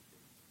that?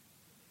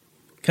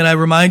 Can I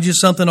remind you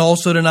something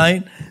also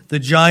tonight? The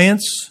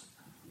giants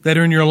that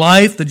are in your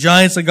life, the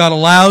giants that God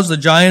allows, the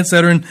giants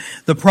that are in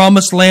the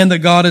promised land that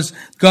God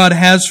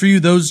has for you,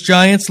 those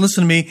giants,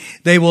 listen to me,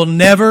 they will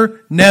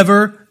never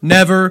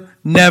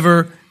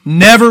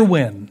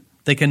win.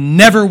 They can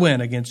never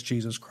win against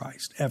Jesus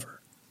Christ,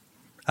 ever.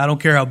 I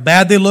don't care how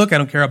bad they look. I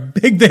don't care how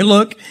big they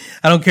look.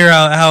 I don't care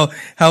how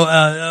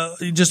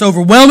just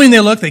overwhelming they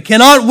look. They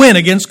cannot win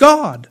against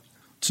God.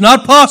 It's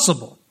not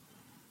possible.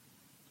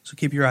 So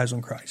keep your eyes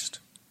on Christ,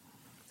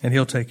 and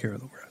He'll take care of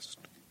the rest.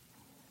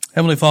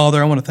 Heavenly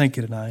Father, I want to thank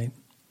You tonight